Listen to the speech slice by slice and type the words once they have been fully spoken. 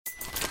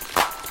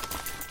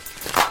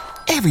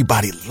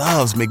Everybody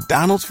loves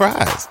McDonald's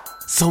fries.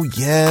 So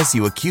yes,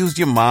 you accused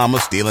your mom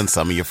of stealing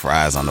some of your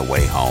fries on the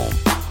way home.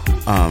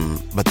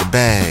 But the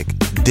bag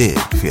did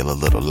feel a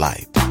little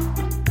light.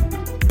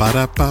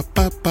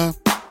 Ba-da-ba-ba-ba.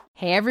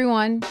 Hey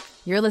everyone,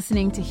 you're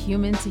listening to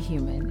Human,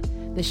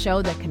 the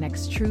show that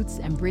connects truths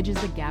and bridges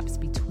the gaps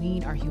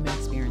between our human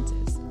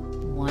experiences,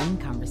 one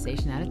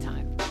conversation at a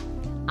time.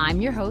 I'm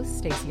your host,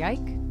 Stacey Ike,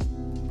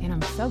 and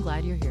I'm so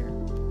glad you're here.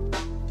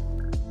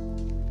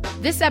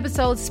 This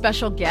episode's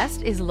special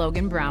guest is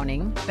Logan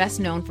Browning, best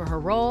known for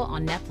her role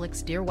on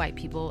Netflix Dear White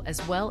People,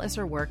 as well as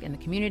her work in the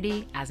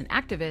community as an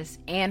activist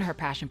and her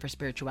passion for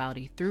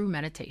spirituality through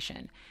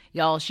meditation.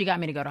 Y'all, she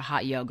got me to go to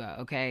hot yoga,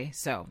 okay?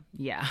 So,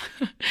 yeah.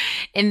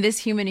 In this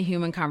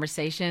human-to-human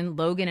conversation,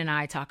 Logan and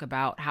I talk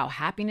about how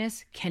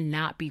happiness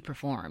cannot be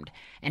performed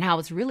and how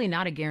it's really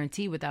not a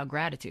guarantee without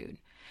gratitude.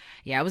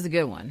 Yeah, it was a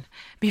good one.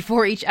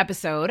 Before each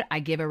episode, I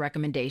give a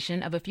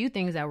recommendation of a few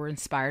things that were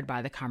inspired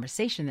by the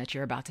conversation that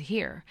you're about to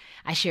hear.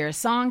 I share a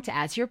song to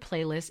add to your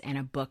playlist and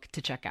a book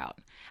to check out.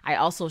 I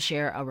also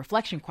share a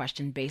reflection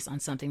question based on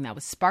something that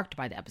was sparked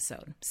by the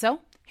episode. So,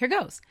 here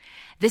goes.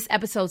 This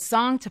episode's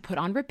song to put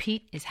on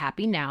repeat is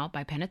Happy Now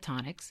by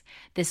Pentatonics.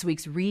 This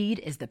week's read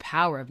is The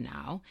Power of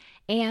Now.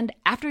 And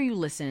after you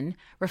listen,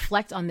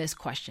 reflect on this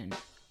question.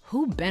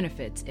 Who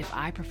benefits if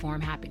I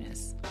perform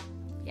happiness?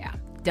 Yeah.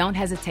 Don't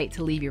hesitate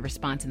to leave your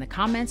response in the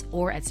comments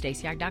or at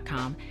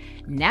staceyike.com.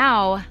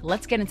 Now,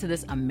 let's get into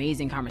this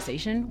amazing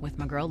conversation with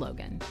my girl,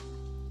 Logan.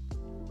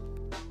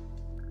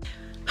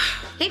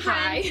 Hey,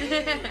 friend.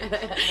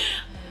 Hi.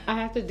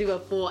 I have to do a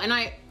full,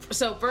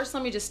 so first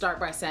let me just start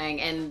by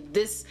saying, and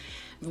this,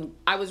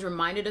 I was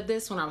reminded of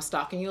this when I was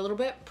stalking you a little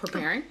bit,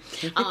 preparing.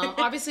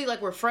 Obviously,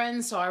 like, we're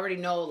friends, so I already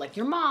know, like,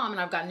 your mom, and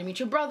I've gotten to meet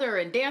your brother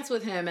and dance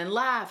with him and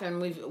laugh, and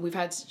we've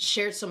had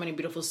shared so many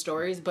beautiful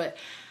stories, but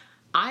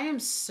I am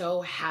so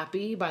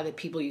happy by the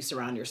people you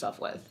surround yourself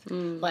with.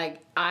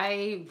 Like,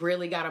 I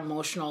really got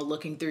emotional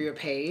looking through your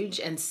page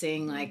and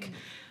seeing, like,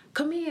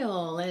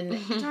 Camille and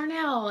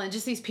Darnell and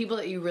just these people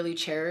that you really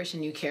cherish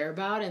and you care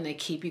about, and they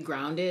keep you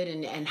grounded,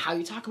 and how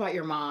you talk about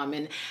your mom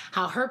and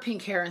how her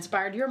pink hair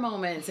inspired your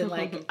moments. And,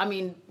 like, I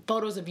mean,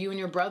 photos of you and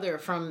your brother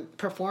from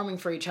performing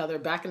for each other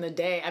back in the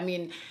day. I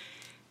mean,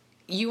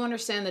 you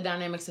understand the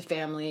dynamics of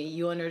family.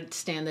 You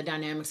understand the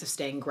dynamics of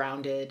staying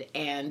grounded.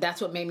 And that's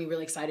what made me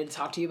really excited to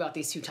talk to you about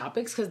these two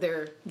topics, because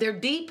they're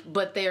deep,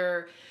 but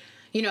they're,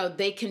 you know,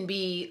 they can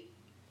be,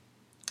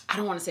 I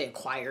don't want to say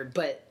acquired,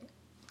 but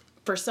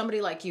for somebody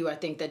like you, I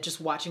think that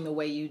just watching the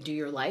way you do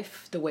your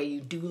life, the way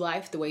you do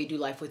life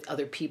with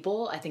other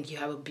people, I think you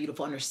have a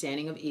beautiful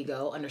understanding of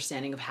ego,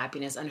 understanding of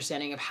happiness,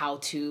 understanding of how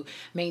to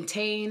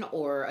maintain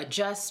or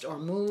adjust or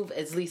move,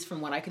 at least from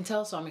what I can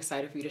tell. So I'm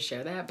excited for you to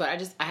share that. But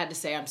I had to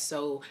say, I'm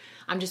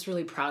just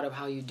really proud of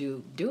how you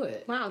do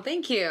it. Wow,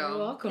 thank you. You're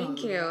welcome.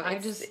 Thank you.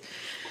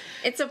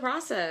 It's a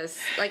process,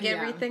 like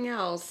everything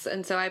else.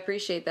 And so I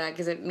appreciate that,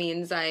 because it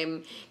means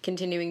I'm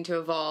continuing to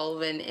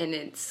evolve, and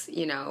it's,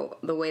 you know,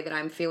 the way that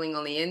I'm feeling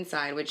on the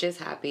inside, which is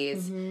happy,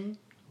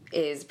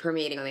 is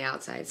permeating on the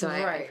outside. So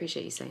I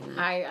appreciate you saying that.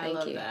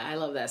 I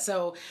love that.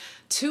 So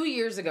 2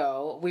 years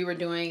ago, we were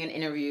doing an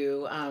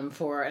interview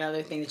for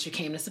another thing that you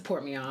came to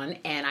support me on,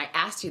 and I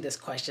asked you this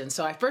question.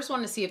 So I first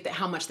wanted to see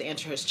how much the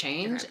answer has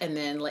changed, and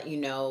then let you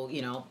know,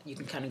 you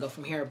can kind of go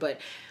from here. But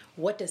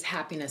what does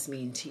happiness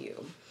mean to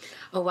you?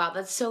 Oh, wow,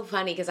 that's so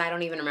funny, because I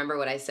don't even remember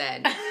what I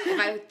said. If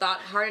I thought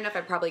hard enough,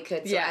 I probably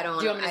could. So I don't.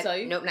 Do you want me to tell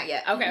you? Nope, not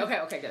yet.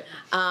 Okay, good.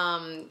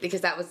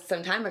 Because that was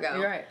some time ago.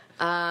 You're right.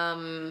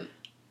 And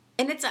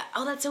it's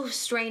that's so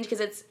strange,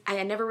 because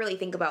I never really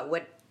think about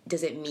what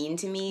does it mean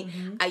to me.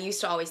 I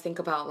used to always think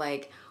about,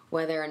 like,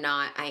 whether or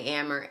not I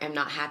am or am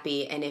not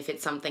happy, and if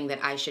it's something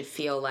that I should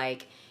feel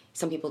like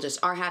some people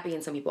just are happy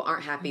and some people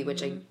aren't happy,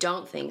 which I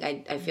don't think.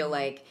 I feel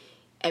like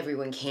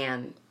everyone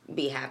can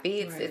be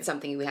happy. It's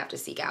something we have to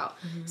seek out.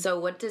 So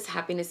what does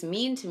happiness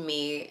mean to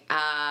me?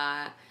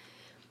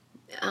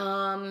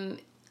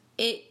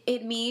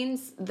 It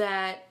means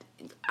that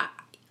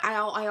I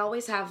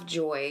always have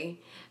joy,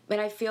 but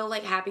I feel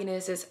like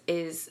happiness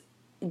is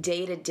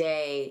day to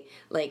day,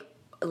 like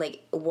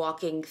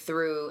walking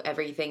through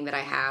everything that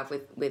I have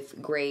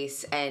with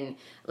grace, and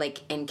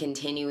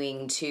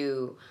continuing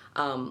to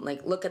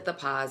look at the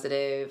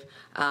positive,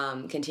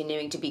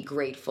 continuing to be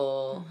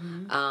grateful.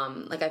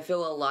 I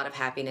feel a lot of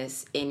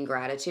happiness in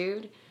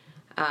gratitude.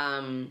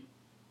 And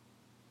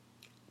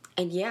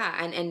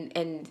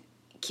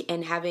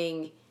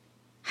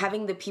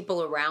having the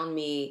people around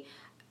me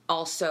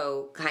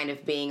also kind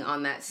of being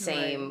on that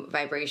same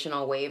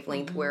vibrational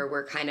wavelength, where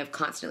we're kind of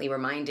constantly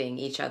reminding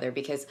each other,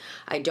 because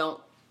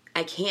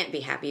I can't be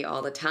happy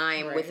all the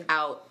time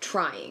without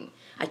trying.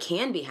 I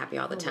can be happy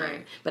all the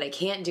time, but I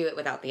can't do it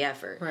without the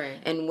effort. Right.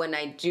 And when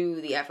I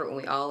do the effort, when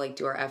we all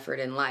do our effort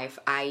in life,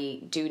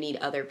 I do need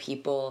other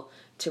people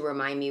to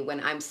remind me when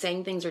I'm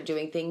saying things or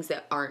doing things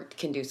that aren't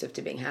conducive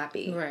to being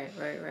happy.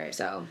 Right.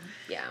 So,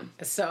 yeah.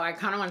 So I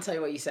kind of want to tell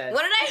you what you said.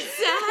 What did I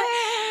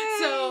say?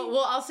 So,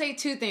 well, I'll say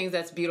two things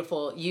that's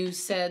beautiful. You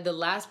said the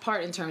last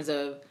part in terms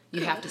of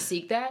you have to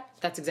seek that.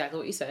 That's exactly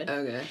what you said.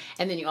 Okay.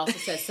 And then you also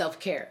said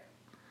self-care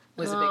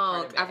was a big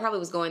part of it. I probably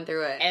was going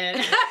through it. And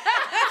because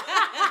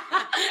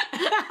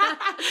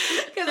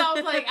I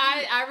was like,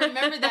 I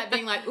remember that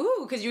being like,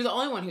 ooh, because you're the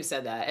only one who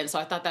said that. And so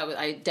I thought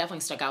I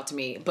definitely stuck out to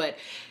me. But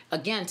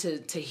again,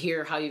 to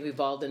hear how you've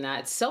evolved in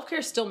that,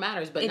 self-care still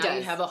matters, but now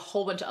you have a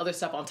whole bunch of other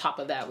stuff on top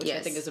of that, which I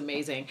think is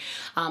amazing.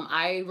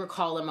 I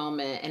recall a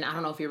moment, and I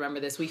don't know if you remember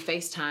this, we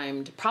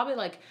FaceTimed probably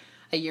like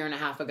a year and a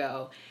half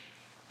ago.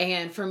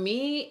 And for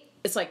me,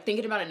 it's like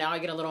thinking about it now, I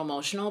get a little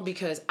emotional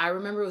because I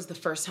remember it was the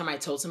first time I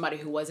told somebody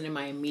who wasn't in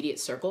my immediate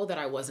circle that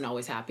I wasn't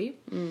always happy.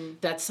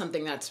 That's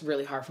something that's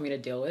really hard for me to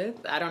deal with.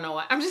 I don't know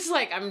why. I'm just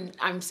like,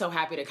 I'm so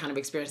happy to kind of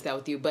experience that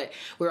with you. But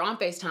we were on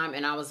FaceTime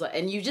and I was like,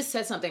 and you just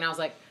said something. I was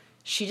like,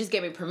 she just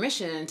gave me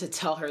permission to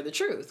tell her the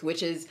truth,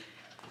 which is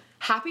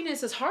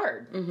happiness is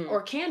hard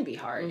or can be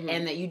hard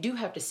and that you do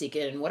have to seek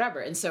it and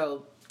whatever. And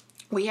so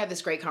we had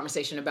this great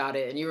conversation about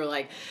it, and you were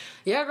like,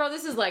 yeah, girl,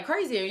 this is like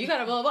crazy, and you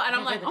gotta blah, blah, blah. And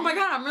I'm like, oh my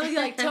God, I'm really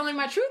like telling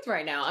my truth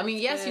right now. I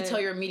mean, yes, you tell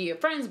your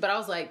immediate friends, but I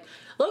was like,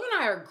 Logan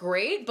and I are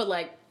great, but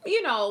like,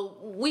 you know,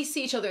 we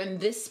see each other in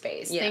this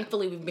space. Yeah.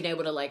 Thankfully, we've been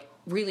able to like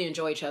really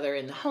enjoy each other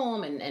in the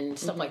home and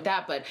stuff like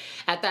that. But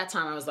at that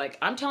time, I was like,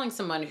 I'm telling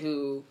someone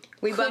who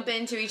we bump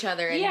into each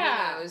other, and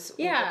who knows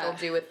what they'll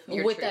do with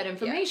your truth. That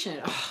information.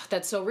 Yeah. Oh,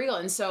 that's so real.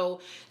 And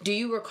so, do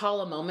you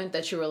recall a moment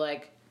that you were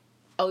like,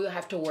 oh, you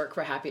have to work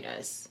for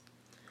happiness?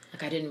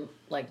 Like I didn't,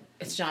 like,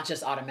 it's not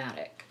just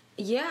automatic.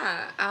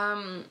 Yeah.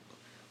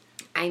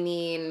 I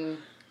mean,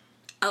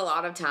 a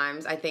lot of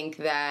times I think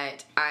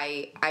that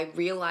I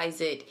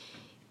realize it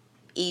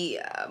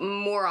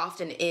more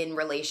often in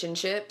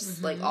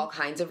relationships, like all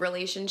kinds of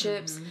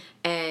relationships.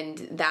 And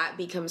that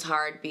becomes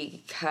hard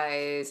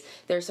because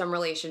there's some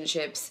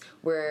relationships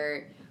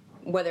where,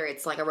 whether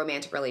it's like a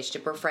romantic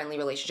relationship or friendly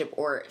relationship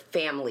or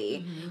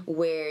family,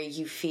 where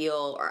you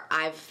feel, or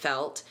I've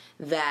felt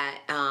that,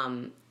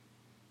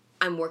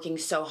 I'm working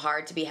so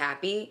hard to be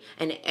happy,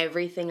 and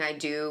everything I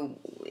do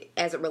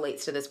as it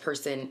relates to this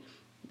person,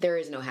 there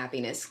is no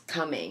happiness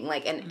coming.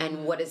 Like,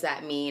 and what does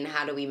that mean?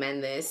 How do we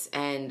mend this?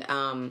 And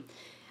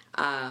I've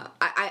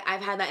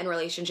had that in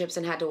relationships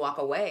and had to walk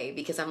away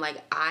because I'm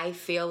like, I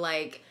feel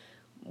like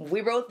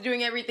we're both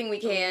doing everything we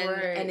can,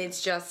 and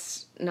it's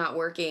just not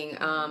working.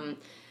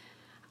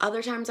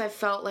 Other times I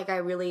felt like I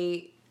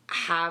really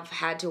have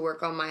had to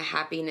work on my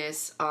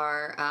happiness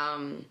are...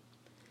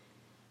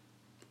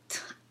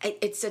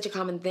 it's such a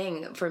common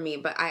thing for me,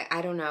 but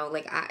I don't know,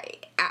 like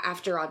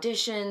after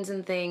auditions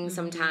and things,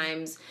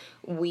 sometimes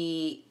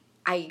I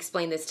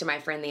explained this to my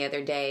friend the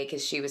other day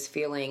because she was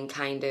feeling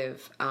kind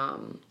of,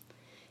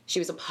 she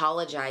was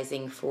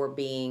apologizing for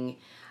being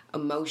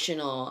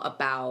emotional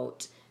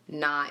about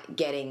not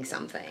getting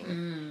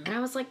something. And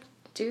I was like,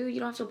 dude, you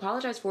don't have to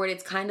apologize for it.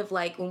 It's kind of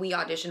like when we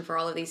audition for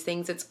all of these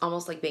things, it's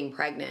almost like being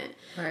pregnant.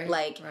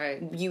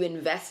 You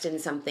invest in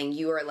something,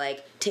 you are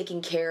like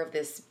taking care of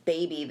this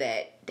baby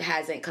that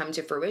hasn't come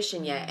to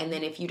fruition yet. And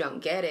then if you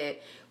don't get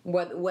it,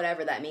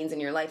 whatever that means in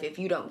your life, if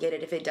you don't get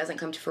it, if it doesn't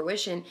come to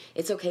fruition,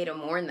 it's okay to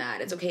mourn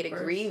that. It's okay to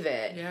grieve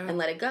it and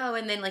let it go.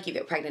 And then like you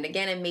get pregnant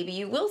again, and maybe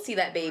you will see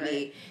that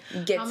baby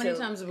get. How many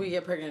times do we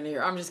get pregnant a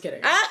year? I'm just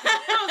kidding.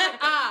 I was like,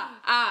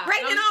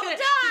 pregnant all the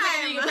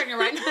time. You get pregnant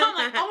right now. I'm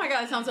like, oh my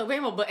God, it sounds so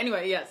painful. But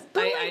anyway, yes,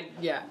 but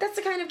that's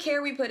the kind of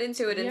care we put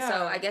into it. And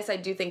so I guess I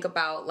do think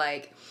about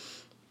like,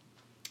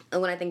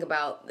 when I think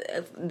about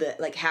the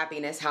like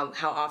happiness, how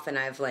often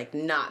I've like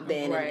not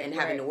been and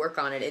having to work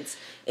on it.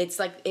 It's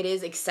like it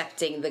is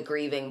accepting the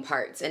grieving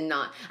parts and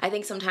not. I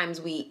think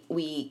sometimes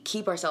we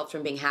keep ourselves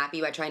from being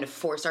happy by trying to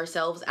force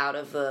ourselves out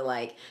of the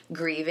like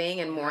grieving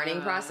and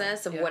mourning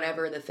process of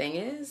whatever the thing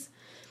is.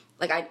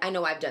 Like I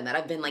know I've done that.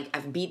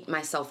 I've beat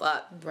myself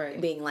up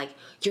being like,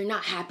 you're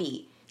not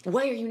happy.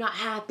 Why are you not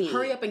happy?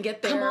 Hurry up and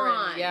get there. Come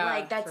on. And,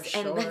 like that's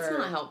and that's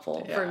not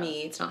helpful for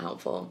me. It's not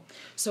helpful.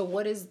 So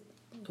what is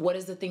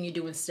the thing you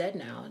do instead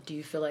now? Do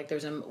you feel like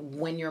there's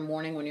when you're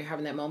mourning, when you're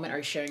having that moment, are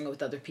you sharing it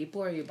with other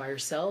people? Are you by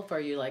yourself? Are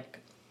you like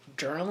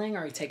journaling?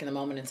 Are you taking the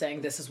moment and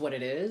saying this is what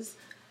it is?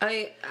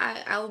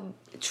 I'll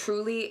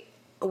truly,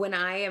 when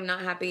I am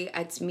not happy,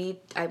 it's me.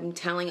 I'm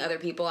telling other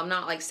people. I'm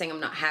not like saying I'm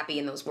not happy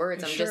in those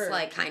words. I'm just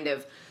like kind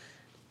of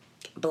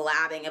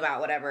blabbing about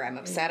whatever I'm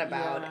upset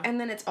about. And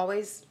then it's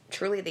always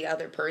truly the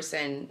other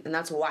person, and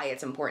that's why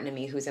it's important to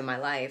me who's in my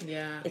life.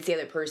 It's the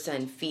other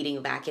person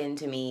feeding back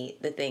into me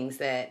the things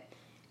that,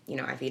 you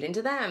know, I feed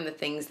into them, the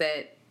things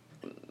that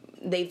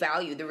they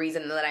value, the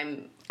reason that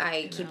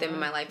I keep them in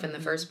my life in the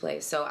first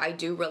place. So I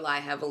do rely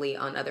heavily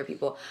on other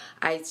people.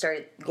 I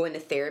started going to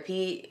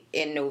therapy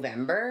in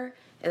November,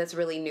 and that's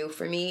really new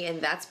for me,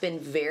 and that's been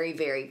very,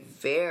 very,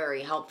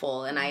 very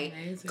helpful, and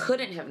I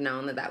couldn't have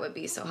known that would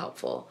be so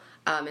helpful.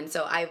 And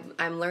so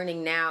I'm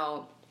learning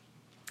now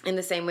in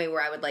the same way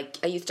where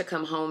I used to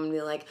come home and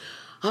be like,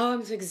 oh,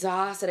 I'm so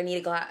exhausted, I need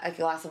a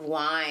glass of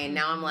wine.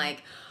 Now I'm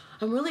like,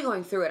 I'm really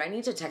going through it. I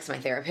need to text my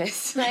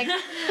therapist. Like,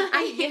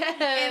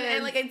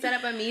 and like I'd set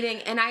up a meeting,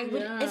 and I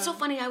would. Yeah. It's so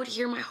funny. I would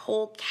hear my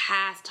whole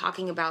cast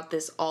talking about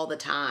this all the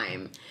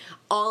time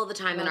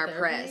in our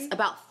press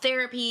about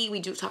therapy. We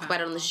do talk about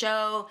it on the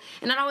show,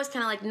 and I'd always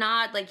kind of like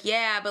nod, like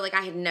yeah, but like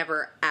I had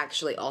never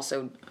actually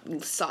also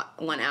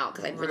sought one out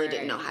because I really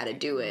didn't know how to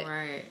do it.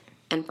 Right.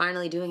 And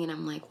finally doing it,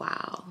 I'm like,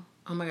 wow.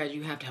 Oh my God,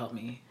 you have to help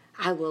me.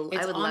 I will.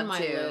 It's I would on love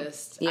my to.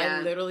 list. Yeah.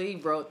 I literally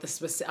wrote the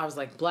specific. I was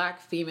like, black,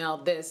 female,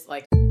 this,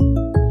 like.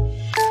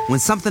 When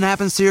something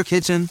happens to your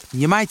kitchen,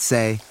 you might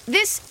say,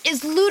 "This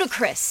is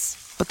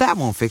ludicrous." But that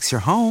won't fix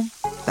your home.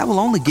 That will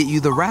only get you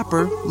the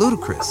rapper,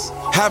 Ludacris.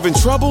 Having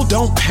trouble?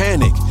 Don't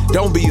panic.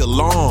 Don't be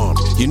alarmed.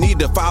 You need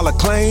to file a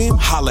claim?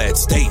 Holla at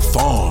State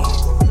Farm.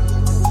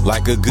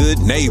 Like a good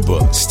neighbor,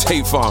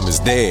 State Farm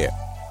is there.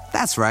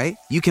 That's right.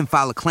 You can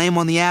file a claim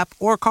on the app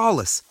or call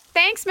us.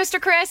 Thanks,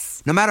 Mr.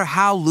 Chris. No matter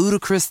how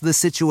ludicrous the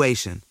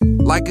situation,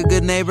 like a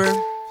good neighbor,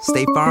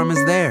 State Farm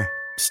is there.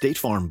 State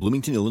Farm,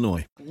 Bloomington,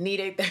 Illinois. Need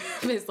a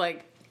therapist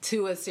like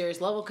to a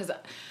serious level because,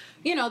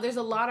 you know, there's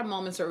a lot of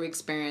moments where we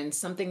experience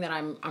something that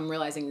I'm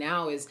realizing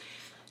now is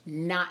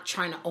not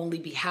trying to only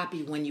be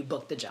happy when you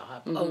book the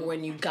job or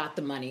when you got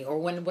the money or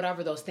when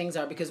whatever those things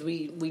are, because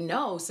we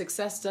know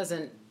success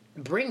doesn't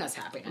bring us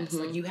happiness.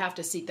 Like you have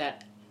to seek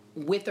that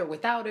with or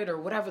without it or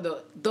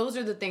whatever. Those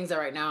are the things that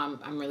right now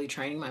I'm really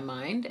training my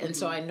mind. And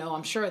so I know,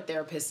 I'm sure a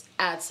therapist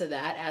adds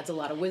a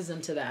lot of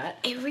wisdom to that.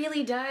 It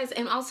really does.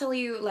 And I'll tell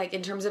you, like,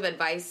 in terms of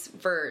advice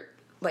for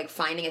like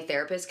finding a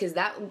therapist, because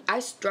that I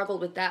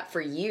struggled with that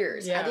for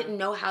years. I didn't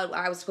know how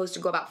I was supposed to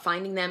go about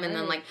finding them, and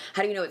then like,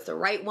 how do you know it's the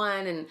right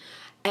one? And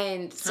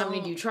how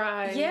many do you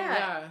try?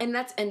 Yeah. And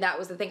that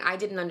was the thing. I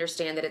didn't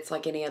understand that it's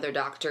like any other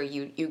doctor.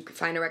 You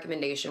find a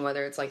recommendation,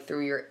 whether it's like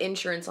through your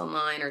insurance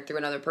online or through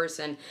another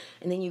person,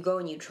 and then you go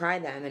and you try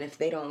them, and if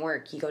they don't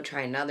work, you go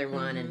try another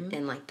one,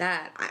 and like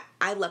that.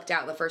 I lucked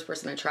out. The first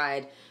person I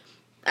tried,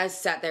 I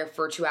sat there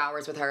for 2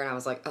 hours with her, and I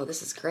was like, oh,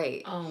 this is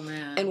great. Oh,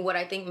 man. And what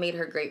I think made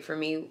her great for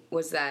me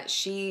was that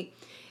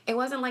it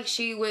wasn't like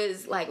she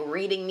was like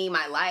reading me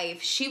my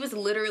life. She was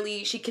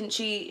literally, she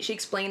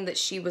explained that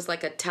she was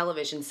like a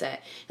television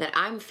set, that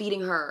I'm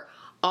feeding her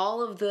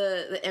all of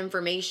the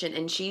information,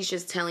 and she's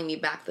just telling me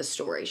back the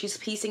story. She's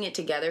piecing it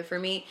together for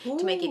me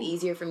to make it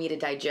easier for me to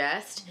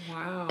digest.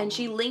 Wow. And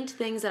she linked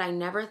things that I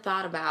never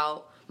thought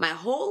about. My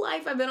whole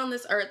life I've been on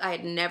this earth, I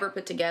had never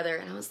put together,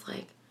 and I was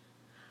like,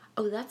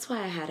 oh, that's why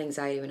I had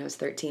anxiety when I was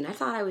 13. I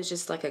thought I was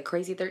just like a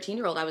crazy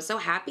 13-year-old. I was so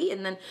happy,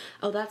 and then,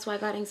 oh, that's why I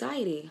got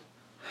anxiety.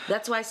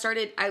 That's why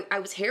I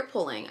was hair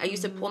pulling. I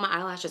used to pull my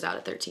eyelashes out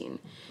at 13.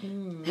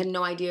 Had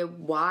no idea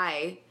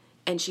why,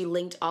 and she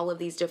linked all of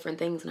these different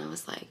things, and I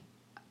was like,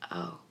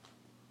 oh,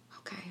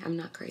 okay, I'm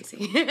not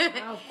crazy.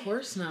 Wow, of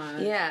course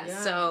not. Yeah.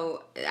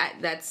 So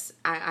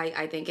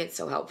I think it's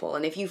so helpful,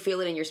 and if you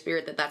feel it in your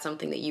spirit that that's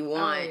something that you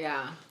want,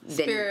 then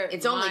spirit,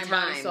 it's only mind,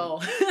 time. body, soul.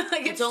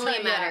 Like it's only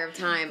a matter of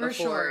time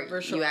before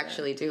you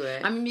actually do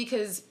it. I mean,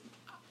 because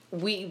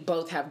we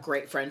both have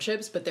great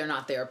friendships, but they're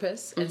not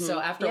therapists. And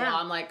so after a while,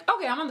 I'm like,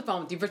 okay, I'm on the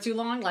phone with you for too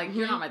long. Like,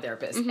 you're not my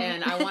therapist.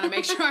 And I want to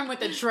make sure I'm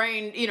with a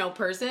trained,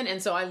 person.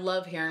 And so I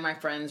love hearing my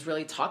friends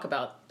really talk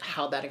about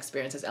how that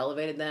experience has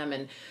elevated them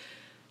and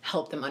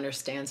help them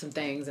understand some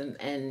things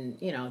and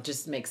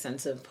just make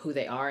sense of who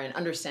they are, and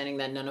understanding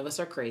that none of us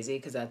are crazy,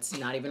 because that's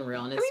not even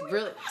real. And it's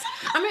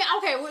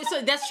okay,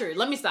 so that's true.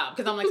 Let me stop,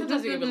 because I'm like,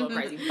 sometimes we get a little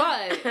crazy.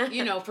 But,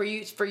 for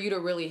you to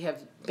really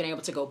have been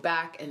able to go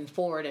back and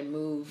forward and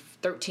move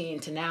 13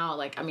 to now,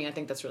 like, I mean, I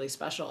think that's really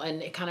special.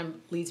 And it kind of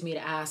leads me to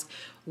ask,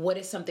 what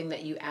is something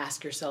that you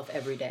ask yourself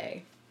every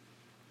day?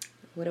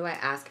 What do I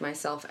ask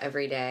myself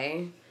every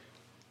day?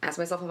 Ask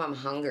myself if I'm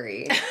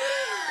hungry.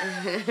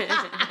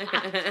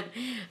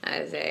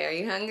 I say, are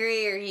you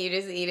hungry, or are you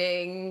just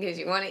eating because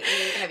you want to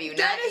eat? Have you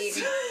not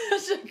eaten?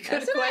 Such a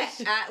good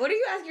question. What do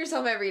you ask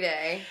yourself every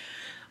day?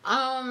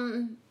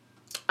 I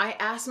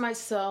ask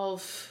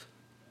myself,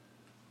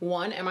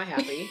 one, am I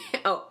happy?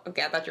 Oh,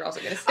 okay. I thought you were also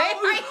going to say.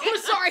 Oh,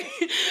 sorry.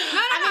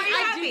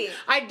 No,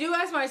 I do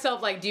ask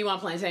myself, like, do you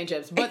want plantain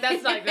chips? But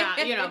that's like not,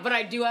 but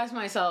I do ask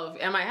myself,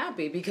 am I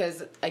happy?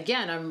 Because,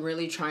 again, I'm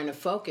really trying to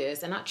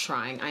focus, and not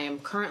trying, I am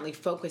currently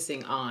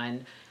focusing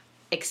on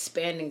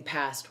expanding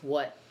past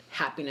what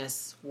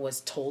happiness was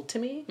told to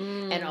me,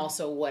 and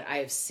also what I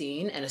have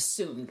seen and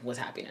assumed was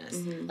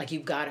happiness. Like,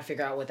 you've got to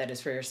figure out what that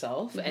is for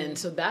yourself. And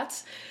so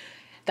that's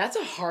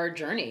a hard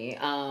journey.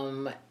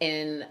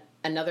 In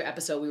another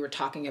episode, we were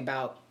talking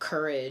about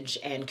courage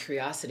and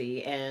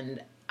curiosity,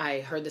 and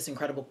I heard this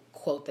incredible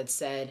quote that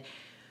said,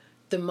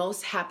 the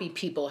most happy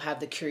people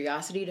have the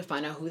curiosity to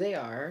find out who they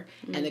are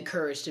and the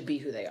courage to be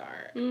who they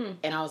are.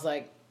 And I was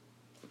like,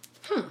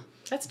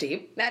 that's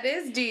deep. That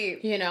is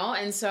deep.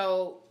 And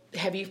so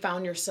have you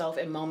found yourself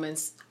in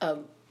moments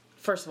of,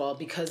 first of all,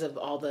 because of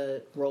all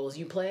the roles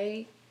you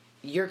play,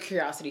 your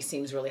curiosity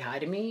seems really high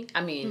to me.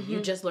 I mean, you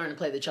just learned to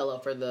play the cello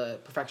for the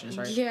Perfectionist,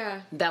 right?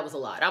 Yeah. That was a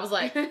lot. I was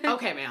like,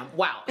 okay, ma'am,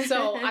 wow.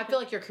 So I feel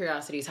like your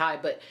curiosity is high,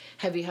 but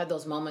have you had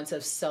those moments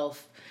of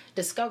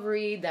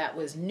self-discovery that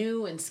was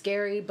new and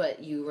scary,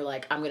 but you were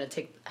like, I'm going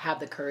to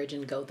have the courage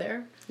and go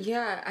there?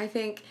 Yeah, I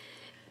think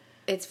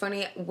it's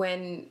funny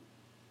when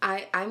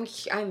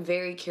I'm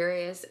very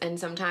curious, and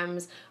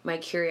sometimes my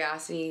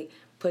curiosity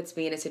puts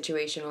me in a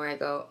situation where I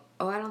go,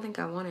 oh, I don't think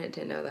I wanted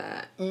to know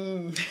that.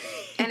 And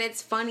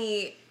it's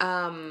funny,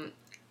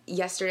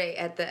 yesterday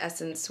at the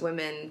Essence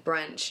Women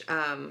brunch,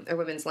 or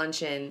women's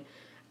luncheon,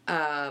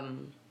 I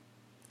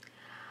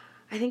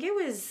think it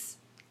was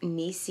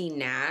Niecy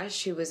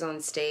Nash who was on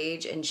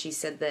stage, and she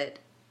said that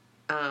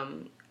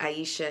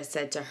Aisha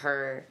said to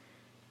her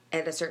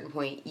at a certain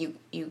point, you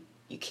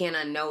can't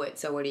unknow it,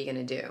 so what are you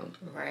going to do?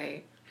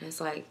 Right. And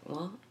it's like,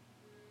 well...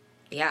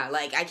 Yeah,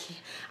 like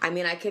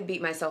I could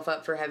beat myself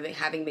up for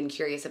having been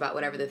curious about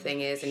whatever the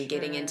thing is and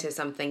getting into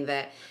something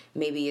that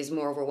maybe is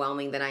more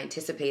overwhelming than I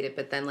anticipated,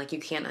 but then like you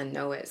can't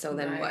unknow it. So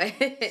then what?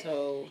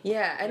 So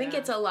yeah, I think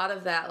it's a lot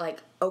of that, like,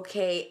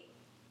 okay,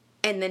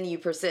 and then you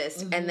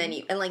persist, and then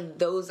and like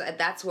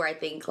that's where I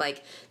think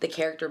like the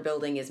character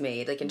building is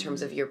made, like in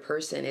terms of your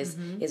person is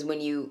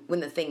when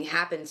the thing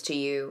happens to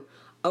you,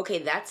 okay,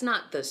 that's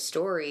not the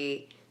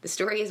story. The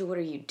story is, what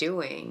are you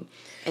doing?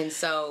 And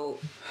so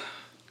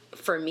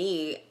for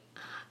me,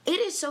 it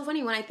is so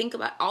funny when I think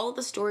about all of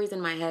the stories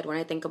in my head, when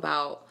I think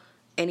about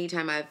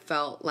anytime I've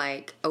felt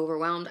like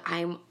overwhelmed,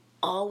 I'm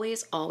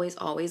always, always,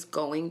 always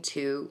going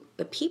to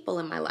the people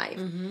in my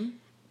life.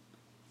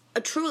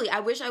 Truly, I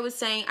wish I could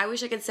say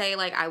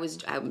like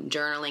I'm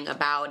journaling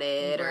about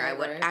it, or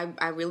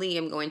I really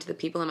am going to the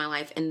people in my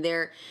life, and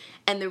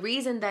the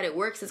reason that it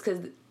works is because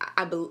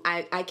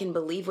I can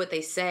believe what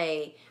they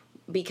say,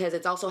 because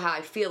it's also how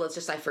I feel. It's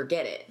just I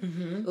forget it.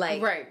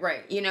 Like,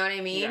 right. You know what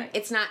I mean? Right.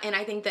 It's not, and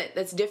I think that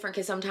that's different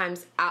because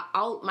sometimes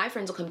my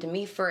friends will come to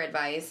me for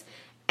advice,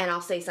 and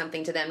I'll say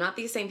something to them. Not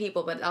these same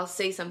people, but I'll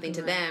say something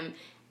to them,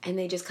 and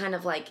they just kind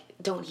of like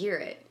don't hear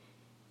it.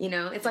 You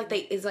know, it's like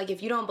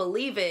if you don't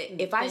believe it,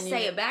 if I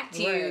say it back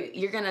to you,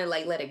 you're gonna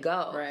like let it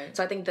go. Right.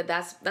 So I think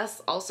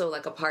that's also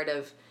like a part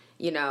of,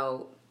 you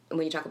know,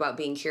 when you talk about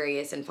being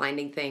curious and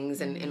finding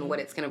things and what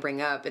it's gonna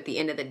bring up. At the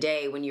end of the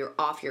day, when you're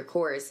off your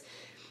course,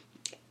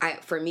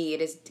 for me,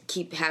 it is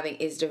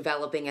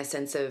developing a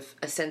sense of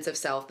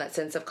self, that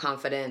sense of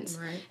confidence,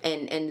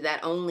 and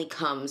that only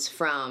comes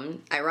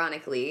from,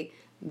 ironically,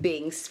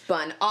 being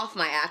spun off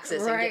my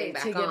axis and getting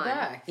back on.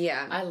 Back.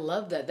 Yeah, I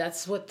love that.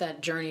 That's what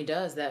that journey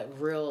does.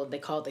 They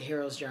call it the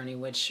hero's journey,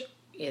 which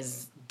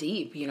is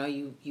deep. You know,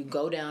 you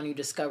go down, you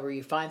discover,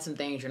 you find some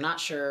things you're not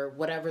sure,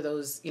 whatever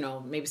those, you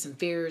know, maybe some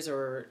fears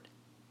or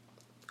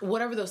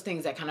whatever those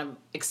things that kind of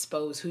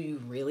expose who you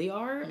really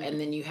are,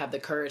 and then you have the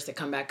courage to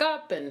come back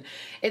up, and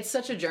it's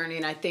such a journey.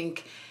 And I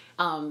think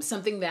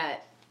something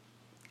that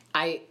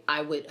I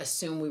would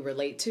assume we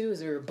relate to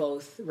is we were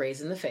both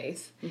raised in the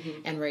faith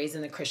and raised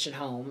in the Christian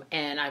home,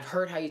 and I've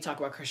heard how you talk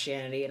about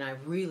Christianity, and I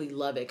really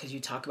love it because you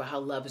talk about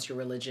how love is your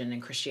religion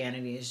and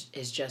Christianity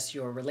is just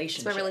your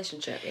relationship. It's my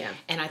relationship, yeah.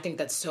 And I think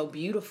that's so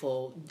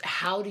beautiful.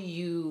 How do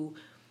you...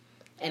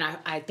 And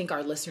I think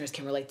our listeners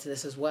can relate to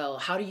this as well.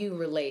 How do you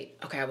relate?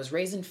 Okay, I was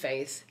raised in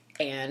faith,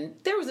 and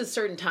there was a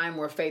certain time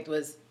where faith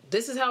was,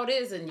 this is how it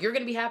is, and you're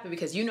going to be happy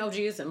because you know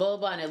Jesus, and blah, blah,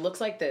 blah, and it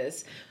looks like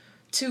this,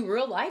 to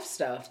real life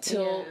stuff,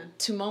 to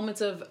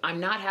moments of,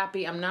 I'm not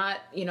happy, I'm not,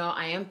 you know,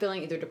 I am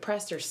feeling either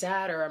depressed or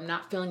sad, or I'm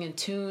not feeling in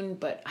tune,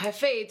 but I have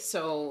faith.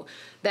 So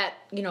that,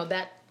 you know,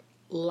 that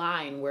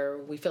line where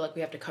we feel like we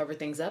have to cover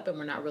things up and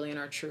we're not really in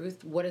our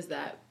truth, what has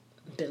that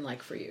been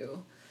like for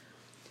you?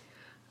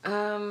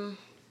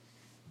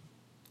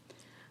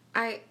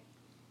 I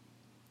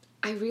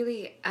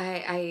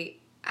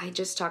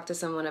just talked to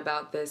someone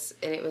about this,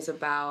 and it was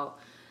about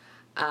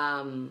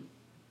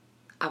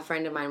a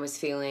friend of mine was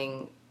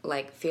feeling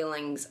like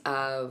feelings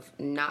of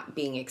not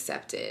being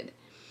accepted,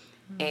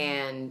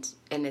 and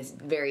it's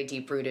very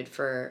deep rooted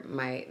for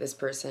this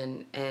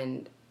person.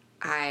 And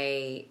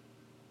I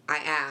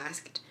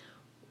asked,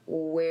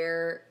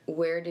 where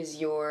does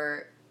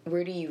your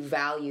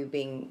value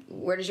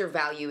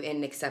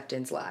in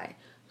acceptance lie?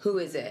 Who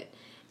is it?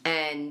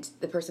 And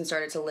the person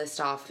started to list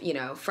off, you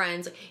know,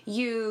 friends,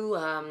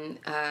 okay,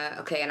 and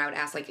I would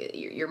ask, like,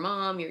 your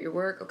mom, your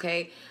work,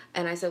 okay,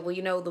 and I said, well,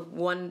 you know,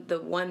 the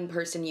one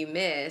person you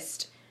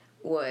missed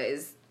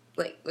was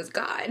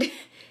God.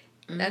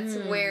 That's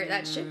where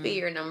that should be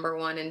your number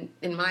one,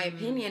 in my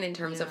opinion, in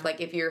terms of, like,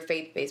 if you're a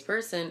faith-based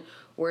person,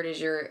 where does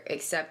your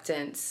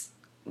acceptance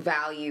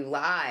value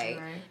lie?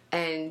 Right.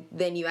 And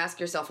then you ask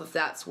yourself if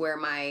that's where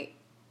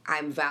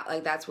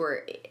that's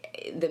where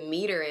the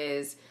meter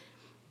is.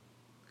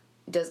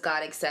 Does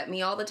God accept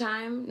me all the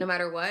time, no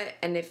matter what?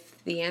 And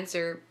if the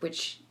answer,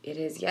 which it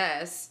is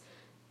yes,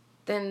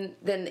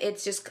 then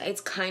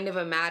it's kind of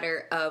a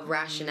matter of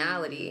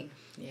rationality.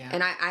 Yeah.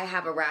 And I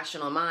have a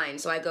rational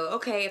mind, so I go,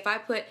 okay, if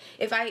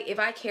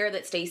I care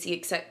that Stacy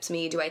accepts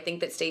me, do I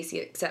think that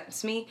Stacy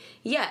accepts me?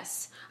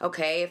 Yes.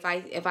 Okay, if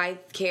I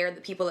care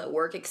that people at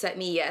work accept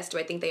me, yes. Do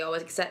I think they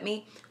always accept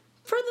me?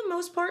 For the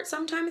most part,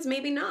 sometimes,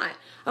 maybe not.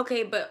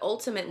 Okay, but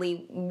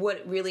ultimately,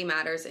 what really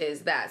matters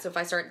is that. So if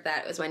I start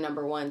that as my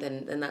number one,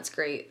 then that's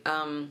great.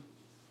 I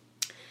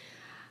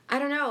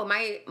don't know.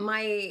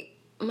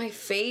 My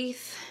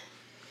faith.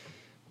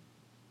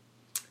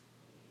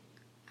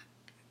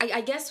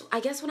 I guess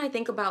when I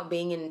think about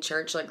being in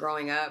church, like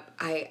growing up,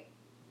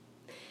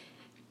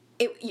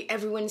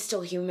 everyone's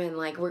still human.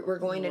 Like we're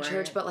going to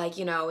church, but like,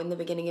 you know, in the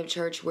beginning of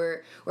church,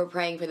 we're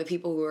praying for the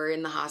people who are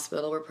in the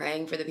hospital. We're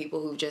praying for the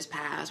people who've just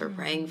passed. We're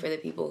praying for the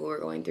people who are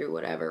going through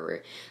whatever.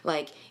 We're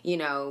like, you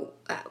know,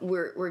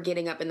 we're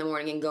getting up in the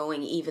morning and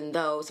going, even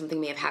though something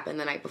may have happened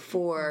the night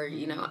before.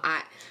 You know,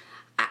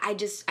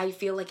 I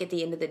feel like at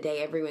the end of the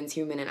day, everyone's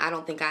human, and I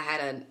don't think I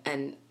had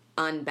an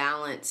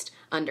unbalanced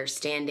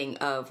understanding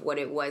of what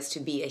it was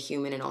to be a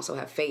human and also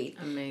have faith.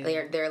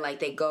 Amazing. They're like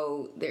they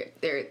go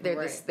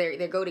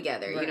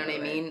together. You know what I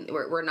mean?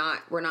 We're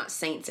not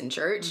saints in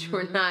church.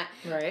 We're not.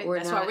 Right.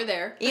 That's not, why we're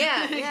there.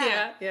 Yeah.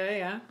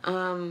 Yeah.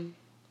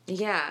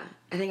 Yeah.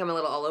 I think I'm a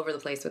little all over the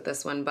place with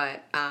this one,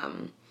 but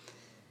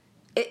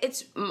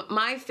it's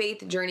my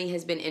faith journey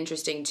has been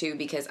interesting too,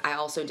 because I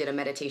also did a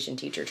meditation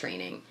teacher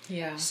training.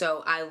 Yeah.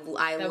 So I that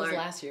learned, was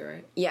last year,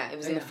 right? Yeah, it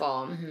was in the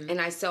fall. And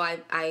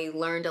I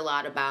learned a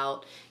lot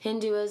about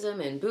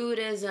Hinduism and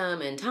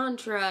Buddhism and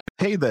Tantra.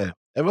 Hey there,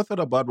 ever thought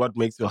about what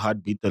makes your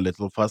heart beat a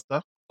little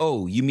faster?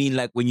 Oh, you mean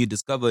like when you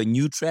discover a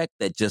new track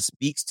that just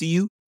speaks to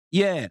you?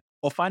 Yeah,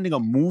 or finding a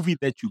movie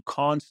that you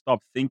can't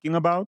stop thinking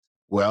about?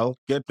 Well,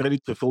 get ready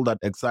to feel that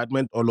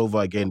excitement all over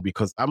again,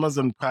 because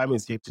Amazon Prime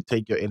is here to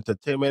take your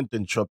entertainment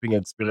and shopping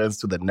experience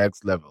to the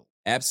next level.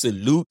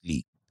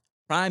 Absolutely.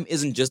 Prime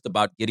isn't just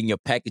about getting your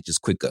packages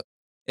quicker.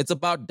 It's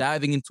about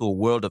diving into a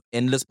world of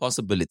endless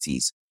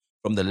possibilities,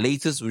 from the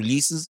latest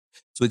releases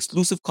to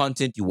exclusive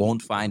content you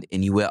won't find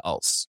anywhere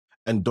else.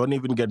 And don't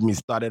even get me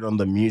started on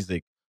the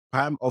music.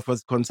 Prime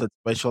offers concert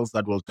specials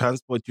that will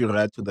transport you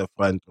right to the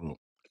front row.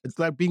 It's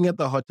like being at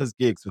the hottest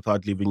gigs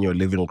without leaving your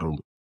living room.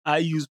 I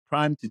use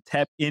Prime to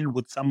tap in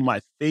with some of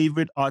my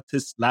favorite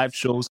artists' live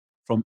shows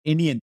from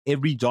any and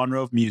every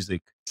genre of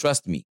music.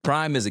 Trust me,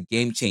 Prime is a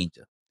game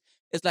changer.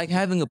 It's like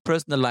having a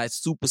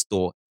personalized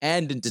superstore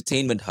and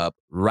entertainment hub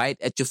right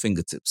at your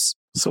fingertips.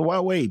 So why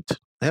wait?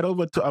 Head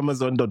over to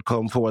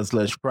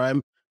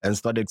amazon.com/Prime and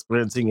start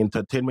experiencing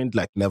entertainment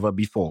like never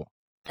before.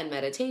 And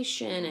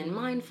meditation and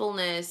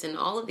mindfulness and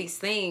all of these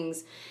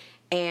things.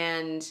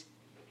 And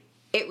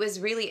it was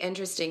really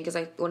interesting because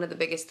one of the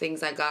biggest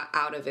things I got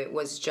out of it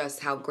was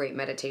just how great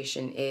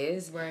meditation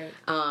is. Right.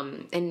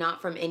 And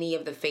not from any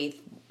of the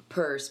faith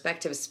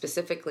perspectives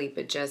specifically,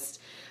 but just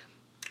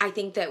I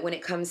think that when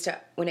it comes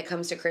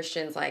to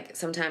Christians, like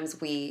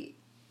sometimes we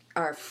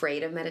are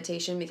afraid of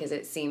meditation because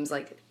it seems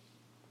like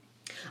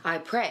I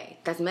pray.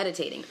 That's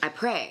meditating. I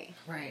pray.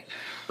 Right.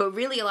 But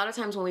really, a lot of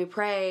times when we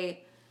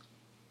pray,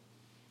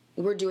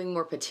 we're doing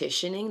more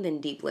petitioning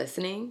than deep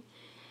listening.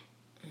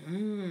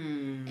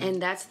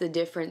 And that's the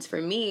difference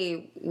for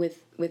me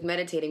with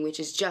meditating, which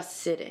is just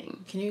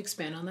sitting. Can you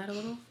expand on that a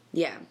little?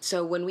 Yeah.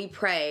 So when we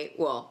pray,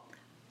 well,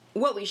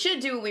 what we should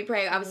do when we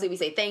pray, obviously we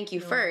say thank you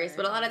first,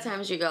 but a lot of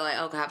times you go like,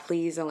 oh God,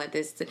 please don't let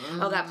this,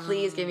 oh God,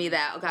 please give me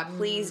that, oh God,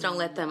 please don't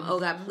let them, oh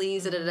God,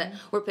 please, da, da, da.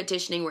 We're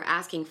petitioning, we're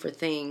asking for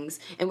things,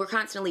 and we're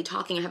constantly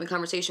talking and having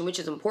conversation, which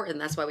is important.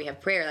 That's why we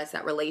have prayer. That's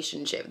that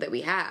relationship that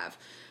we have.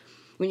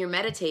 When you're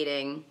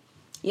meditating,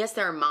 yes,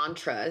 there are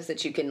mantras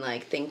that you can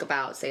like think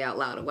about, say out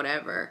loud or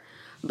whatever,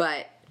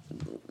 but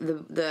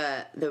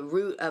the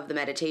root of the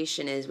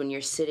meditation is when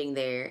you're sitting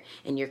there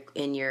and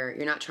you're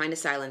not trying to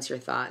silence your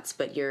thoughts,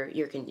 but you're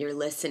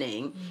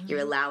listening,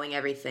 you're allowing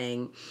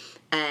everything,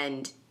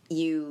 and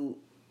you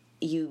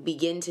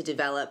begin to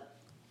develop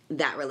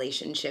that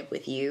relationship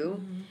with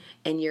you,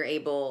 and you're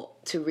able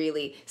to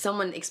really,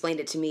 someone explained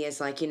it to me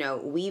as like, you know,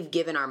 we've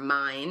given our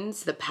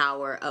minds the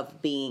power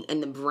of being in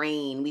the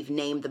brain. We've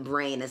named the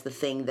brain as the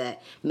thing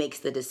that makes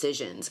the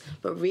decisions,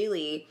 but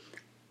really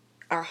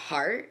our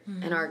heart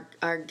and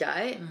our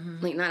gut,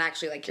 like not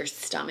actually like your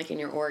stomach and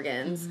your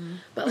organs,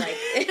 but like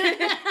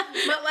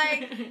but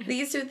like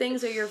these two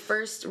things are your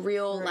first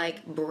real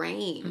like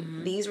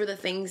brain. These were the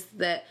things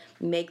that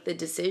make the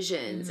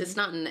decisions. It's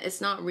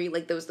not really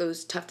like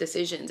those tough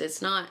decisions.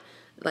 It's not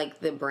like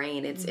the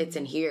brain. It's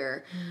in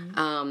here.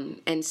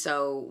 And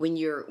so when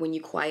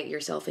you quiet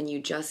yourself and you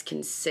just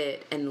can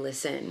sit and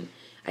listen,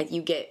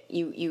 you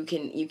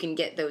can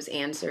get those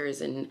answers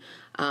and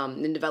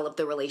develop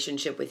the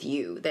relationship with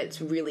you that's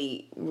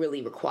really,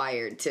 really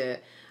required to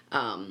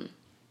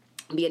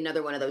be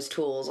another one of those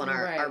tools on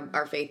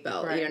our faith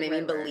belt. You know what I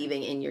mean?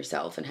 Believing in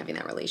yourself and having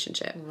that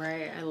relationship.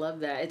 Right. I love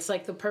that. It's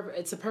like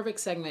it's a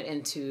perfect segment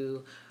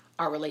into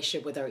our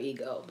relationship with our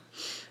ego.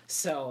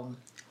 So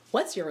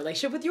what's your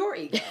relationship with your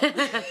ego?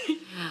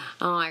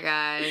 Oh my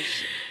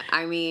gosh.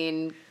 I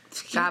mean,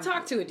 do you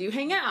talk to it? Do you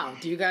hang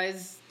out? Do you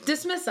guys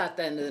dismiss at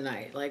the end of the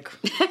night. Like,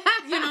 you know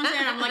what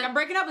I'm saying? I'm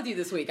breaking up with you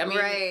this week. I mean,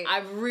 Right.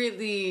 I've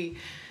really,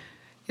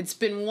 it's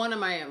been one of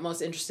my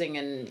most interesting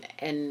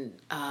and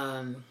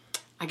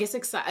I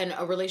guess and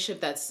a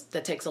relationship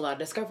that takes a lot of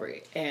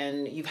discovery.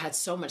 And you've had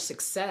so much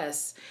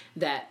success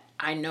that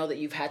I know that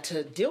you've had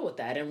to deal with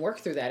that and work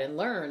through that and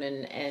learn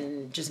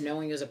and just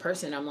knowing you as a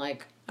person. I'm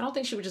like, I don't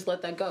think she would just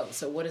let that go.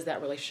 So what does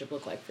that relationship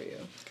look like for you?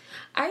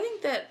 I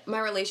think that my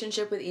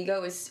relationship with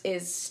ego is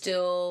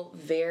still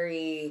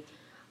very,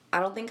 I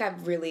don't think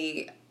I've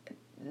really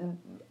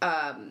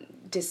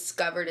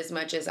discovered as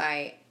much as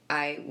I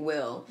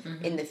will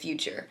in the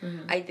future.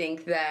 I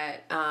think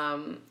that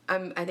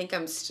I think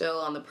I'm still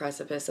on the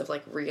precipice of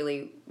like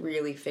really,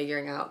 really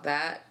figuring out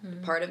that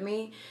part of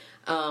me.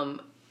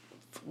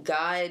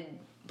 God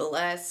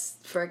bless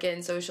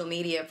frickin' social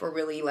media for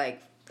really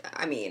like,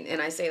 I mean,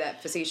 and I say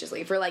that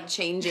facetiously, for like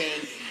changing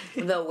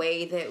the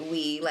way that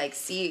we like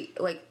see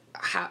like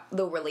how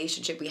the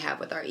relationship we have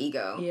with our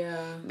ego. Yeah.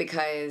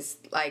 Because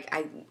like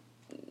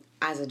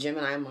as a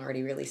Gemini, I'm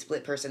already really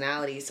split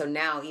personality. So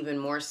now even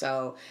more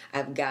so,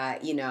 I've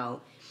got, you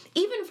know,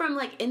 even from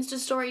like Insta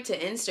story to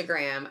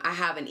Instagram, I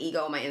have an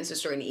ego on my Insta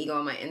story and an ego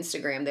on my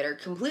Instagram that are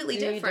completely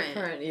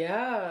different.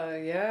 Yeah.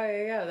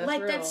 That's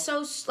like real. that's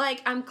so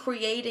like I'm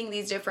creating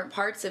these different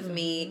parts of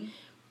me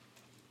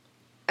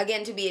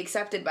again to be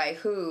accepted by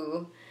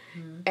who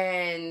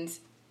and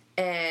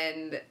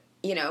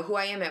you know who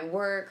I am at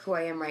work, who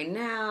I am right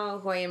now,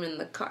 who I am in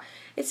the car.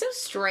 It's so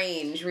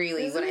strange,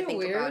 really, Isn't when I it think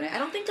weird? about it. I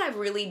don't think I've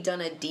really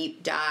done a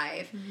deep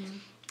dive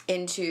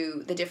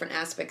into the different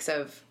aspects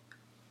of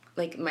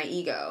like my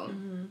ego.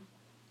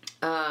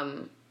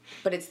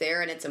 But it's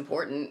there and it's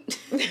important.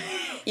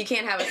 You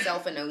can't have a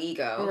self and no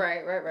ego. Right.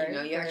 You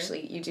know,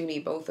 you do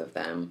need both of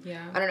them.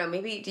 Yeah. I don't know,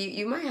 maybe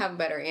you might have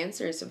better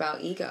answers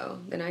about ego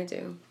than I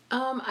do.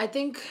 I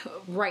think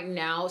right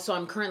now, so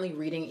I'm currently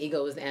reading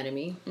Ego is the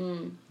Enemy,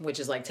 which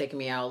is like taking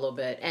me out a little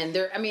bit. And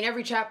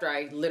every chapter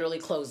I literally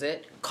close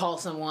it, call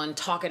someone,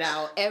 talk it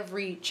out,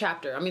 every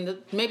chapter. I mean,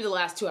 maybe the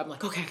last two, I'm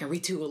like, okay, I can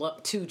read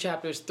two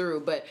chapters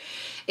through. But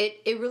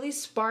it really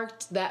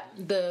sparked that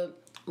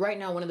right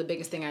now, one of the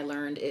biggest thing I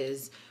learned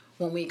is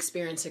when we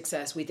experience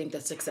success, we think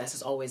that success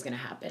is always going to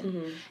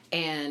happen.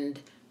 And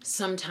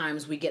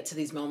sometimes we get to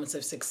these moments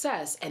of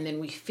success and then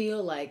we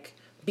feel like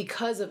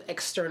because of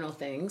external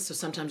things, so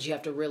sometimes you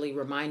have to really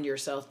remind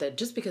yourself that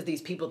just because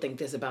these people think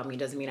this about me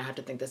doesn't mean I have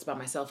to think this about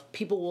myself.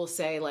 People will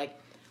say like,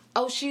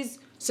 oh, she's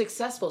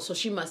successful, so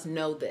she must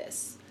know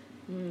this.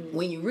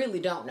 When you really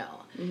don't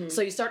know.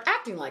 So you start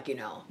acting like you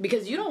know.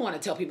 Because you don't want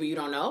to tell people you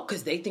don't know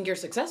because they think you're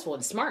successful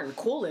and smart and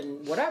cool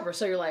and whatever.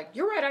 So you're like,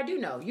 you're right, I do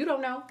know. You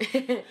don't know.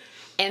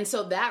 And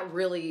so that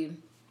really,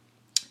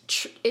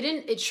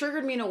 it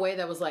triggered me in a way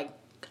that was like,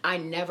 I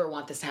never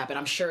want this to happen.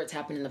 I'm sure it's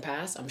happened in the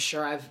past. I'm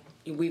sure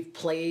we've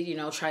played, you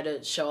know, try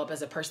to show up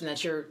as a person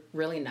that you're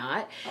really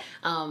not.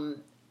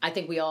 I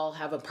think we all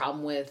have a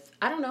problem with,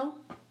 I don't know.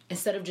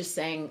 Instead of just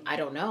saying, I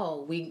don't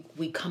know, we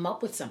come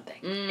up with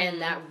something.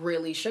 And that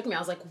really shook me. I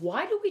was like,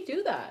 why do we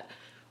do that?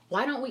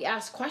 Why don't we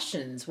ask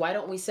questions? Why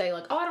don't we say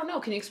like, oh, I don't know.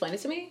 Can you explain it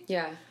to me?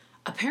 Yeah.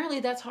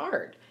 Apparently that's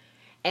hard.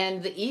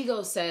 And the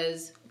ego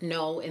says,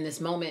 no, in this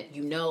moment,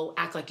 you know,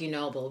 act like you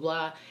know, blah, blah,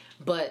 blah.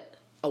 But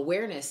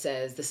awareness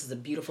says this is a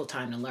beautiful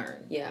time to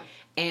learn. Yeah.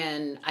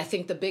 And I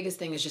think the biggest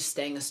thing is just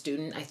staying a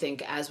student. I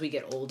think as we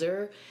get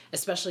older,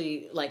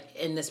 especially like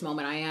in this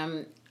moment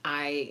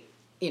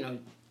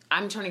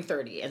I'm turning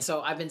 30. And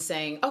so I've been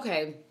saying,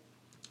 okay,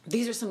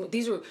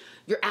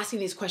 you're asking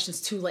these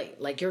questions too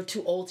late. Like you're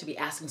too old to be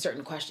asking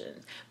certain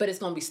questions, but it's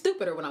going to be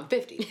stupider when I'm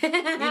 50. You know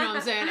what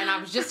I'm saying? And I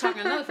was just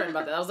talking to another friend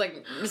about that. I was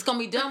like, it's going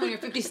to be dumb when you're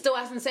 50 still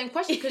asking the same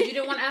question because you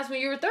didn't want to ask when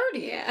you were 30.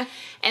 Yeah.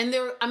 And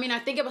I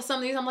think about some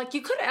of these, I'm like,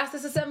 you could have asked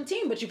this at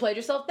 17, but you played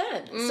yourself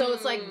then. So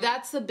it's like,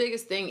 that's the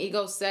biggest thing.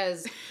 Ego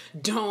says,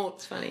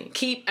 don't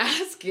keep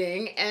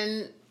asking.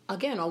 And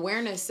again,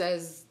 awareness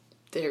says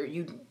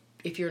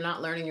if you're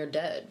not learning, you're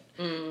dead.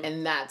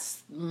 And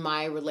that's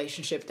my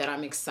relationship that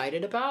I'm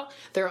excited about.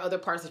 There are other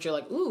parts that you're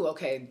like, ooh,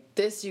 okay,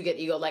 this you get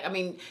ego. Like, I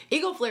mean,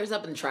 ego flares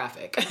up in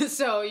traffic.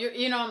 So,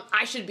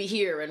 I should be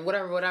here and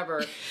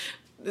whatever.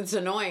 It's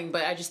annoying,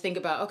 but I just think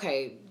about,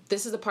 okay,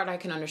 this is the part I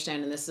can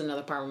understand and this is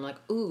another part where I'm like,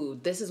 ooh,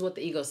 this is what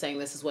the ego's saying.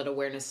 This is what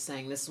awareness is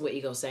saying. This is what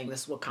ego's saying.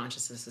 This is what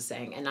consciousness is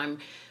saying. And I'm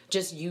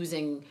just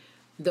using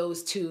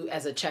those two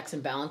as a checks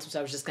and balance, which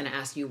I was just going to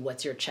ask you,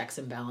 what's your checks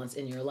and balance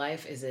in your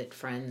life? Is it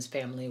friends,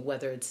 family,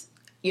 whether it's,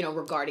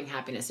 regarding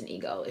happiness and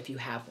ego, if you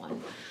have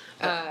one?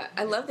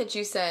 I love that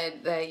you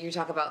said that you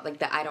talk about like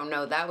the I don't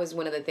know. That was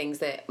one of the things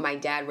that my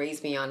dad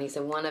raised me on. He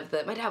said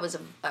my dad was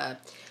a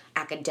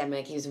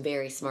academic. He was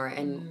very smart.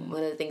 And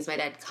one of the things my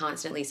dad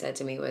constantly said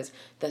to me was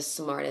the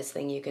smartest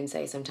thing you can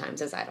say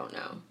sometimes is I don't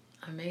know.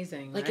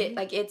 Amazing. Like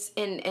right? it's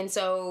and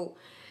so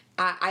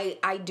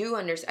I do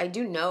understand. I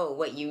do know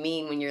what you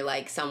mean when you're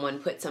like someone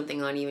put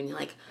something on you and you're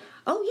like,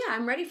 oh yeah,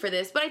 I'm ready for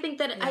this. But I think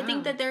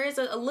that there is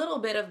a little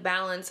bit of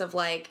balance of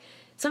like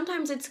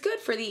sometimes it's good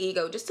for the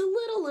ego, just a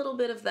little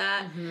bit of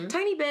that,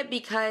 tiny bit,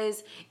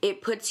 because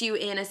it puts you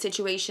in a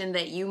situation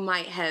that you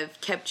might have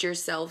kept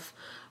yourself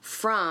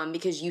from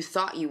because you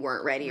thought you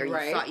weren't ready or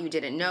you thought you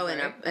didn't know.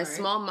 And a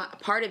small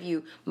part of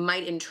you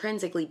might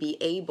intrinsically be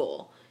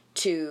able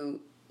to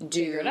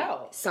do it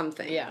out.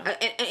 Something. Yeah.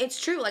 And it's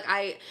true. Like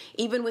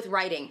even with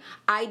writing,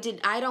 I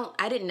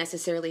didn't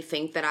necessarily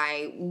think that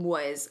I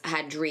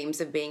had dreams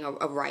of being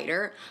a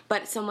writer,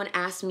 but someone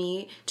asked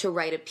me to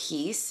write a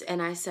piece and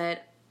I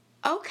said,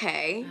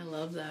 okay. I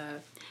love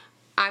that.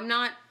 I'm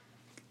not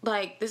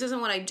like, this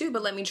isn't what I do,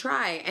 but let me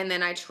try. And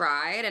then I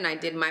tried and I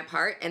did my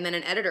part, and then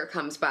an editor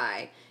comes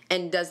by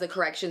and does the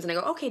corrections, and I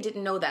go, okay,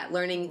 didn't know that.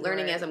 Learning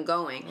as I'm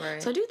going.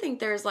 Right. So I do think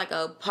there's like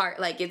a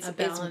part, like it's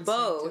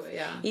both.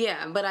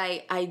 Yeah, but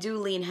I do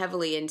lean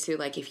heavily into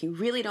like, if you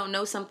really don't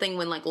know something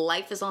when like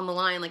life is on the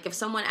line, like if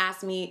someone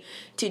asked me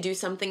to do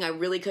something I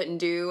really couldn't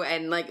do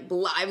and like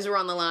lives were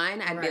on the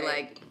line, I'd be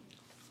like,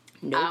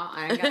 nope.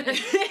 I got it.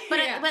 But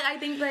I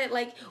think that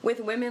like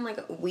with women, like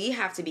we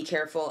have to be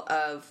careful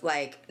of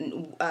like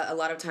a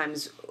lot of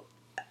times.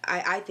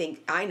 I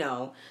think I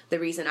know the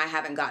reason I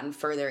haven't gotten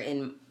further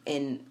in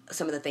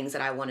some of the things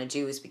that I want to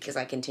do is because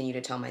I continue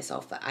to tell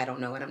myself that I don't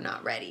know and I'm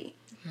not ready.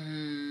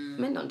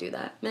 Men don't do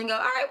that. Men go, all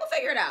right, we'll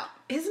figure it out.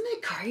 Isn't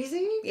it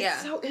crazy? Yeah.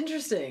 It's so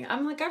interesting.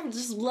 I'm like, I would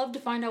just love to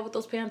find out what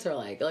those pants are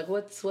like. Like,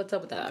 what's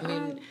up with that? I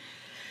mean,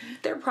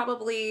 they're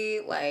probably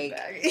like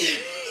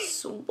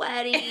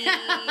sweaty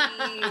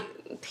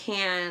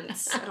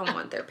pants. I don't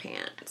want their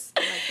pants. I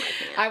like my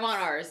pants. I want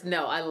ours.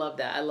 No, I love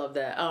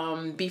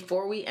that.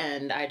 Before we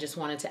end, I just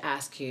wanted to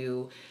ask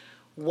you,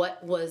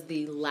 what was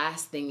the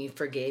last thing you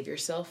forgave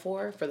yourself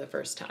for the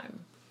first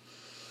time?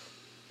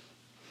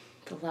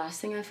 The last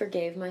thing I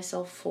forgave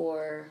myself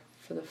for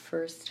the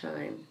first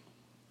time.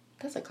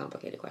 That's a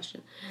complicated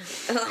question.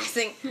 The last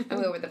thing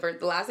the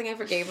last thing I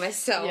forgave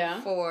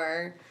myself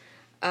for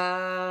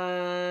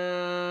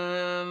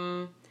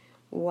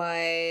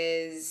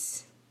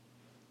was,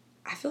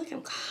 I feel like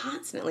I'm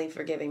constantly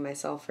forgiving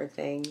myself for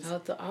things.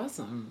 Oh, that's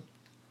awesome.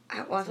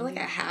 I feel like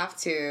I have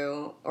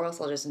to, or else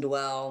I'll just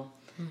dwell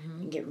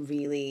and get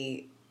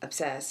really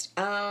obsessed.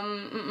 I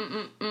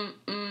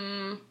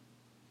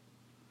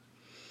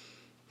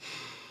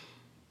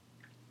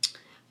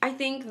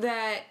think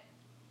that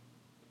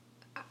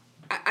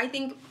I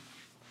think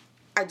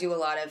I do a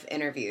lot of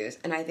interviews,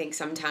 and I think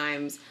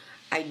sometimes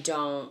I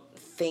don't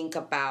think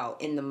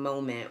about in the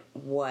moment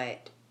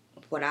what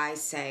I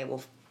say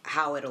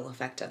how it'll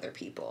affect other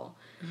people.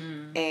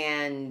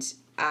 And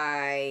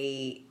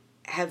I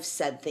have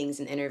said things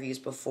in interviews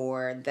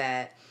before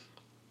that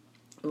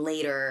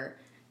later,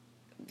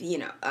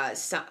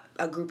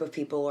 a group of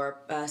people or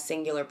a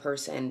singular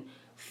person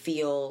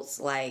feels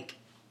like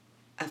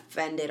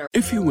offended. Or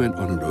if you went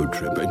on a road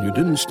trip and you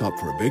didn't stop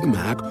for a Big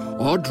Mac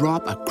or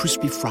drop a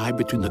crispy fry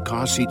between the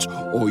car seats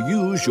or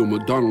use your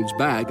McDonald's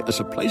bag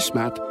as a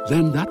placemat,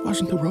 then that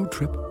wasn't a road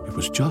trip. It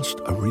was just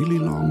a really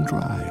long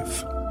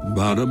drive.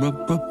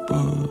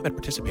 Ba-da-ba-ba-ba. At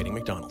participating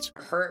McDonald's.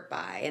 Hurt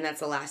by, and that's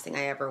the last thing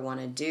I ever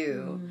want to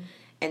do.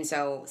 And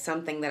so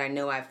something that I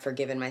know I've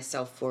forgiven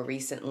myself for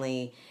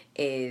recently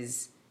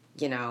is,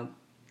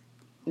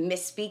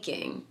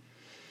 misspeaking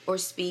or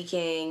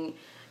speaking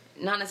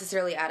not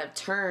necessarily out of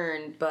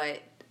turn,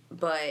 but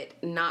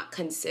not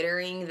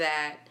considering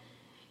that.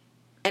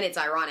 And it's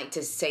ironic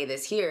to say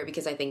this here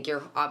because I think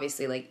you're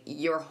obviously like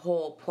your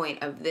whole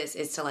point of this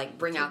is to like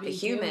bring out the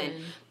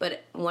human.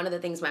 But one of the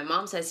things my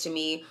mom says to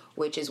me,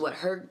 which is what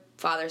her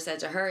father said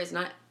to her, is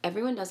not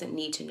everyone doesn't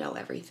need to know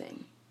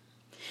everything.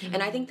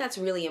 And I think that's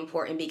really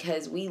important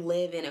because we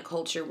live in a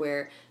culture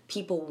where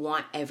people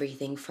want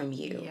everything from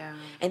you. Yeah.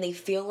 And they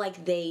feel like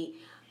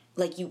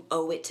you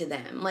owe it to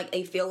them. Like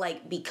they feel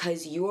like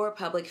because you're a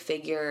public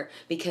figure,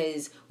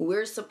 because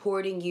we're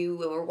supporting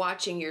you and we're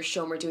watching your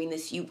show and we're doing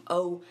this, you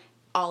owe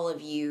all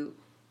of you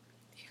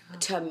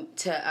to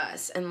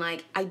us. And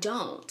like, I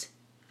don't.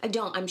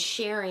 I'm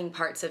sharing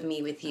parts of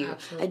me with you.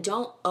 Absolutely. I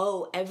don't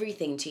owe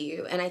everything to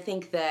you. And I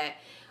think that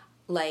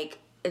like,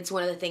 it's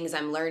one of the things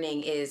I'm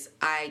learning is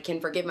I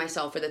can forgive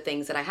myself for the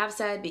things that I have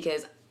said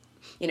because,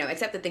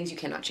 except the things you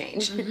cannot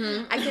change.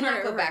 I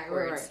cannot go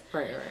backwards.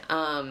 Right.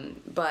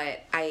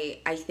 But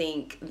I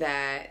think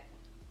that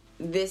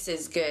this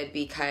is good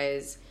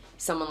because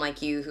someone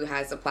like you who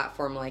has a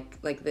platform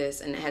like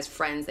this and has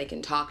friends they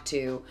can talk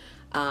to,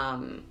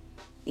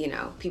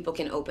 people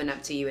can open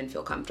up to you and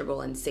feel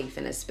comfortable and safe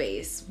in a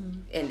space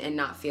and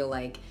not feel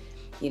like,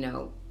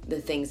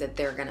 the things that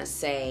they're going to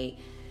say,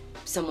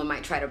 someone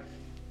might try to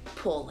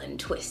pull and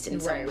twist in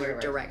some weird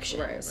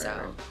direction.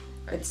 So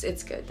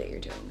it's good that you're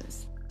doing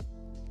this.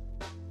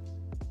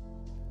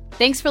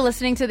 Thanks for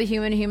listening to the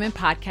Human to Human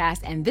podcast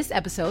and this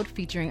episode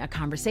featuring a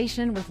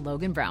conversation with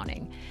Logan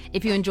Browning.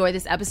 If you enjoyed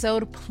this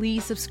episode,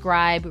 please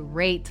subscribe,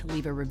 rate,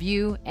 leave a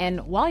review,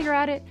 and while you're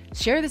at it,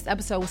 share this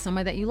episode with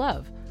somebody that you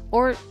love.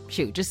 Or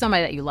just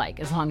somebody that you like,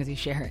 as long as you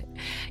share it.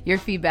 Your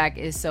feedback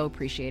is so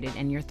appreciated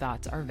and your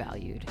thoughts are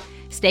valued.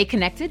 Stay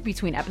connected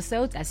between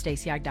episodes at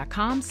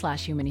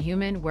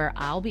staceyike.com/human-to-human, where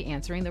I'll be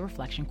answering the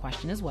reflection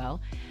question as well.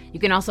 You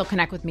can also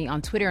connect with me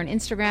on Twitter and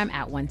Instagram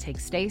at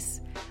OneTakeStace.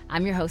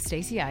 I'm your host,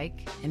 Stacey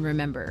Ike. And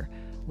remember,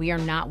 we are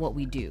not what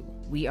we do.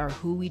 We are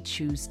who we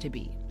choose to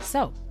be.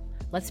 So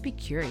let's be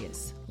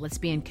curious. Let's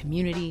be in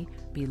community,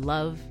 be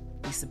love,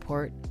 be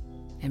support,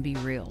 and be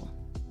real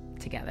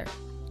together.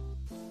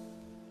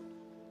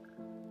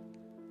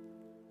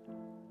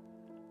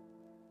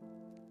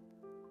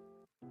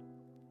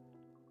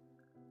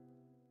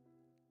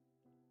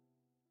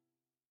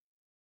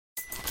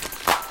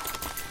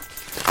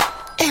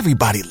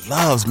 Everybody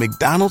loves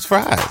McDonald's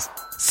fries.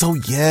 So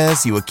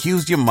yes, you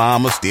accused your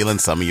mom of stealing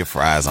some of your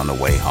fries on the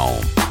way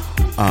home.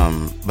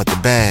 But the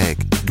bag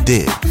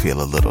did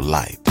feel a little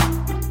light.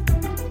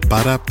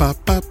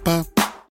 Ba-da-ba-ba-ba.